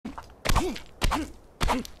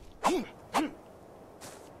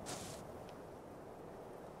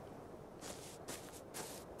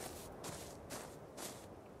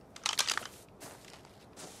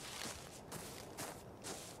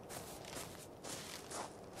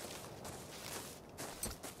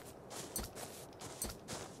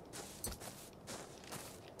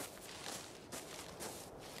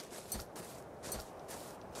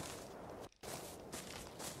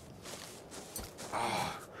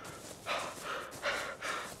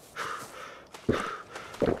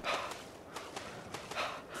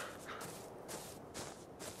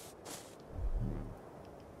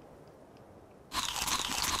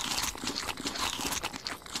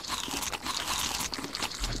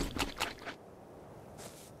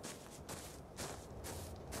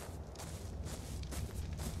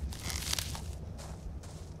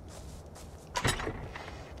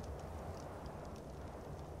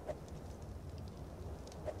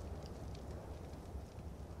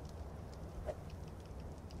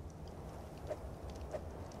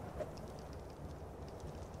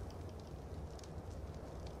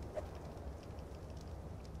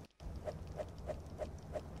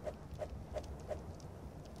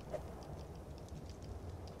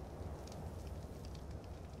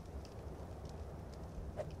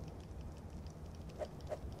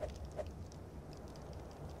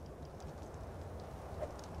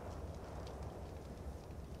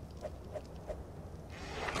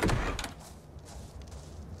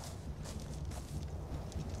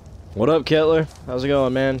What up, Kettler? How's it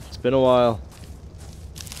going, man? It's been a while.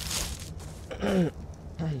 All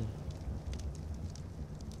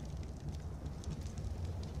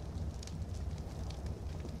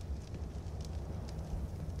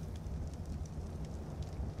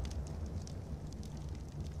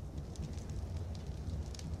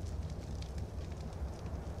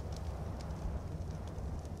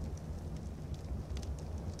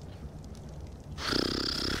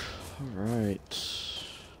right.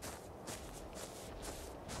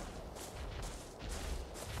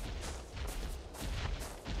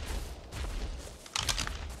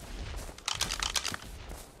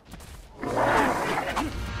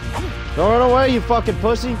 Don't run away, you fucking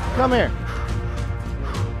pussy. Come here.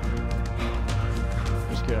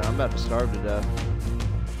 Just kidding, I'm about to starve to death.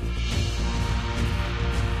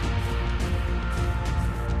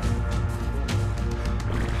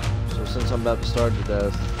 So since I'm about to starve to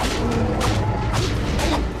death,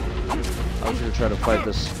 I'm gonna try to fight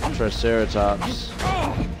this Triceratops.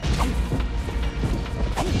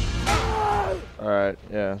 Alright,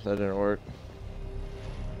 yeah, that didn't work.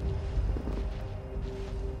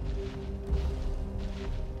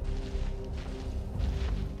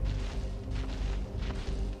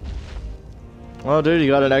 Oh, dude, you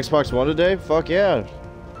got an Xbox One today? Fuck yeah.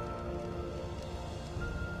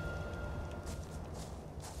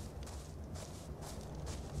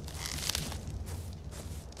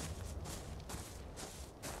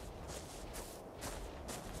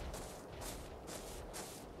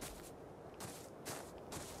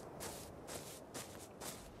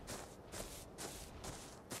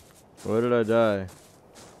 Where did I die?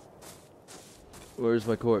 Where's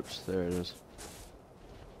my corpse? There it is.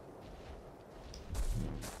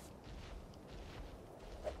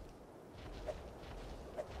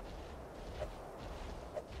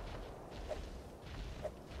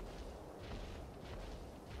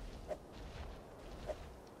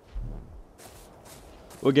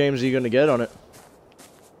 What games are you gonna get on it?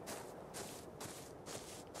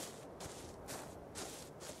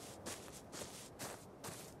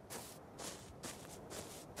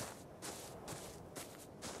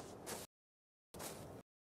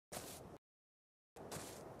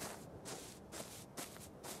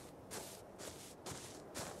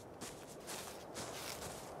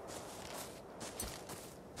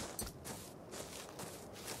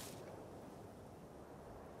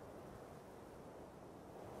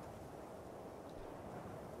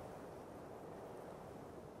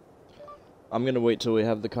 I'm gonna wait till we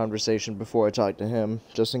have the conversation before I talk to him,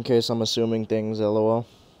 just in case I'm assuming things, lol.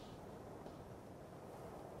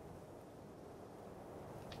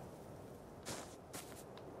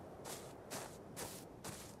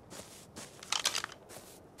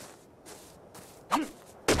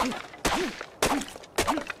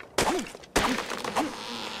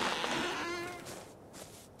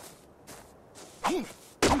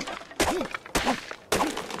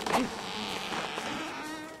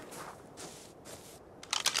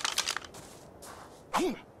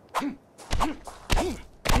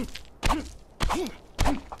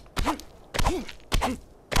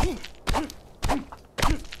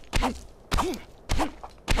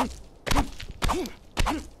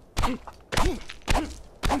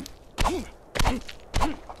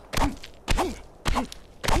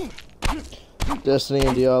 Destiny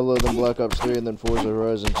and Diablo, then Black Ops 3, and then Forza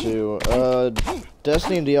Horizon 2.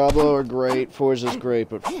 Destiny and Diablo are great, Forza's great,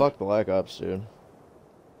 but fuck Black Ops, dude.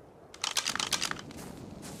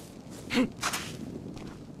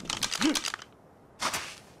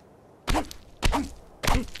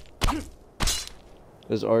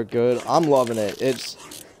 Is art good? I'm loving it.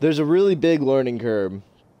 There's a really big learning curve.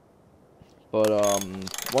 But,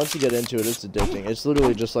 once you get into it, it's addicting. It's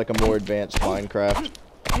literally just like a more advanced Minecraft.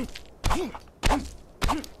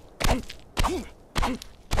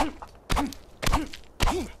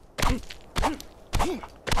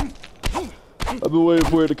 I've been waiting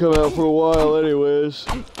for it to come out for a while anyways.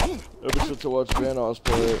 Ever since I watched Vanoss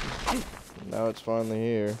play it. Now it's finally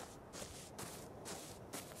here.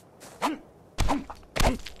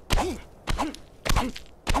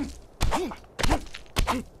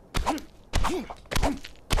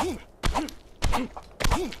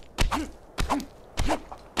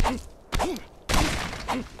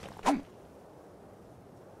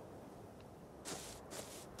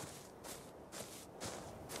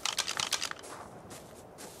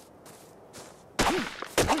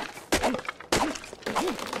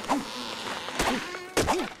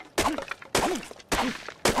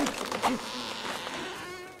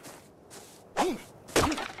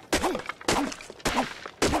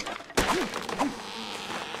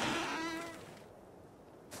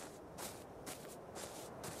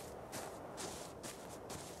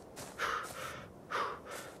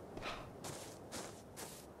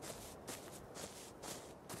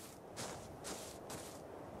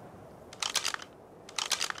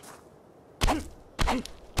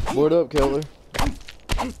 Board up, Keller.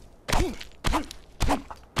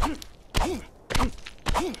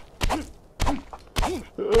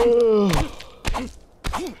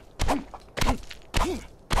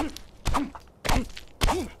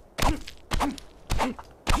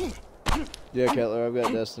 Yeah, Kettler, I've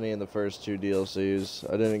got Destiny in the first 2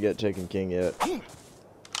 DLCs. I didn't get Taken King yet.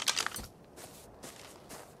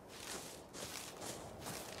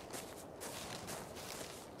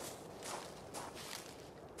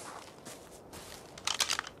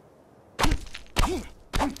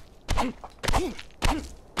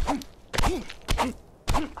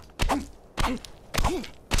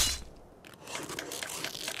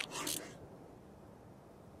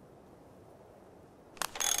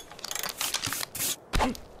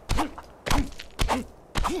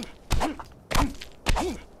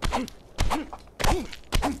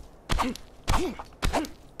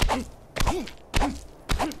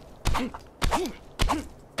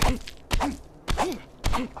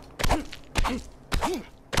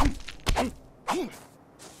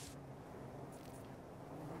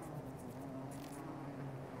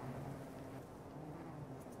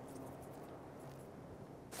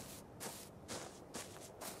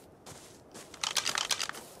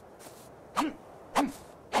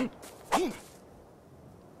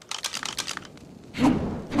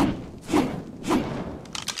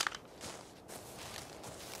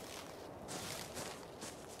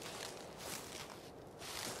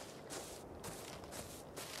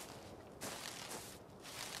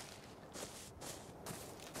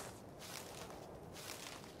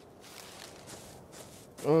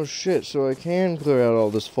 Oh shit, so I can clear out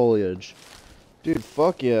all this foliage. Dude,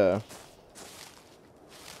 fuck yeah.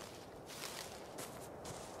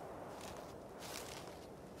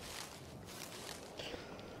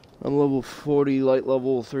 I'm level 40, light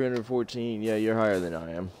level 314. Yeah, you're higher than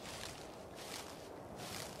I am.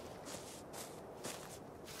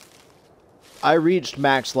 I reached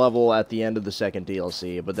max level at the end of the second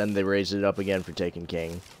DLC, but then they raised it up again for Taken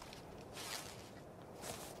King.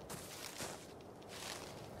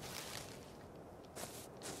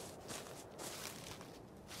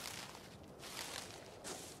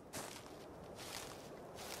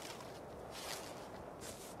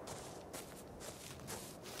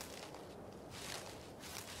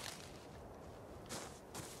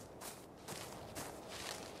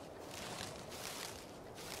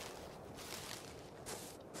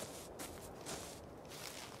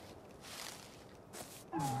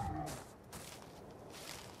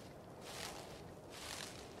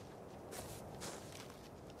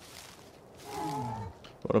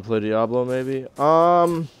 Want to play Diablo, maybe?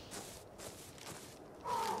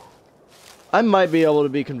 I might be able to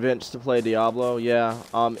be convinced to play Diablo, yeah.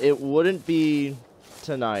 It wouldn't be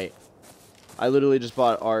tonight. I literally just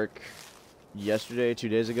bought Ark yesterday, 2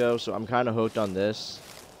 days ago, so I'm kind of hooked on this.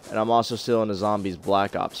 And I'm also still in the Zombies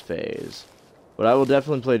Black Ops phase. But I will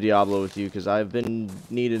definitely play Diablo with you, because I've been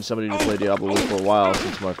needing somebody to play Diablo with for a while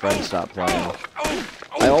since my friends stopped playing.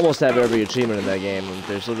 I almost have every achievement in that game, and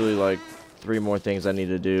there's literally like 3 more things I need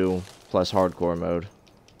to do, plus hardcore mode.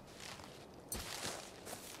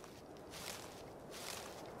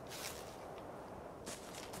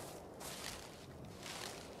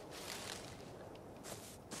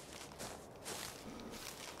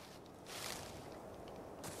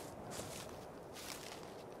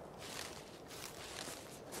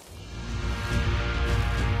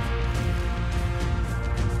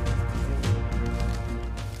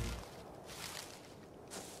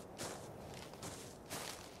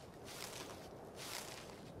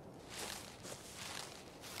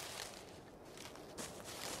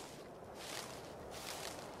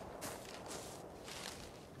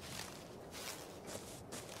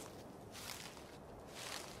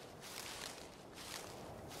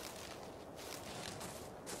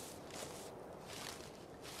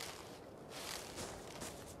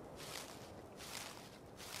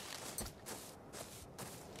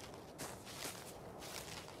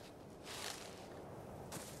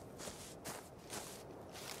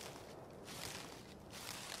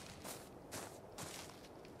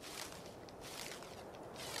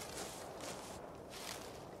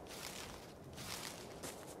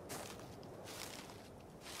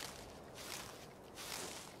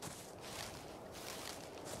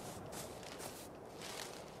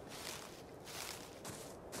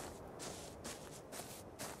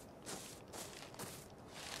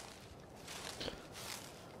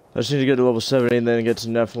 I just need to get to level 70 and then get to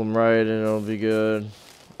Nephilim right, and it'll be good.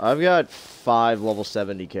 I've got 5 level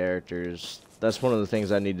 70 characters. That's one of the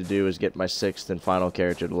things I need to do, is get my 6th and final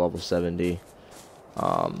character to level 70.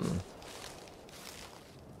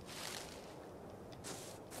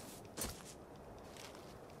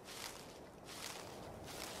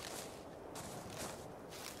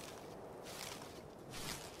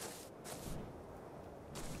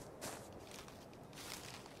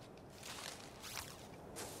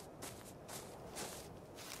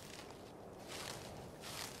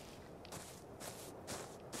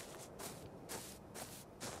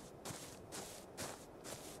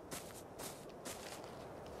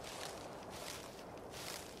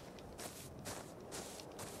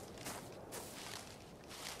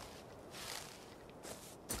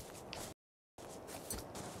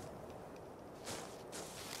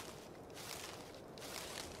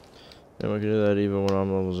 And we can do that even when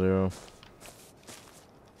I'm level 0.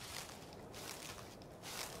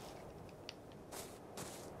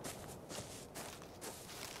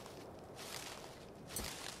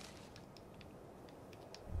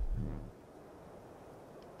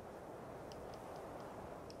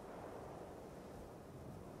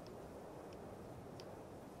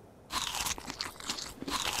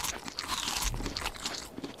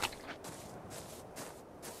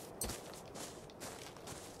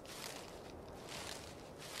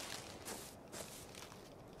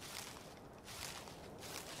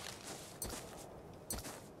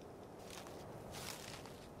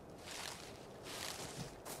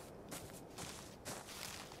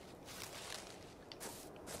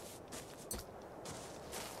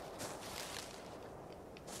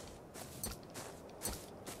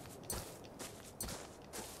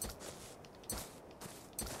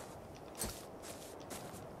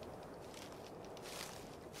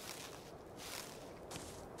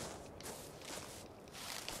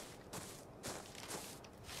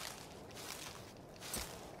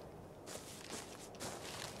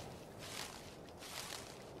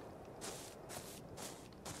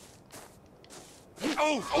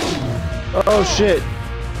 Oh shit!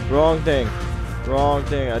 Wrong thing. Wrong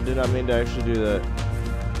thing. I did not mean to actually do that.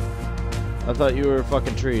 I thought you were a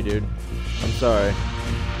fucking tree, dude. I'm sorry.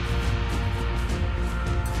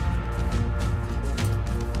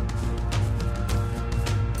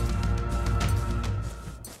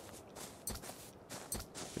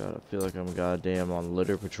 God, I feel like I'm goddamn on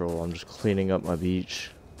litter patrol. I'm just cleaning up my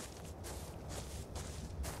beach.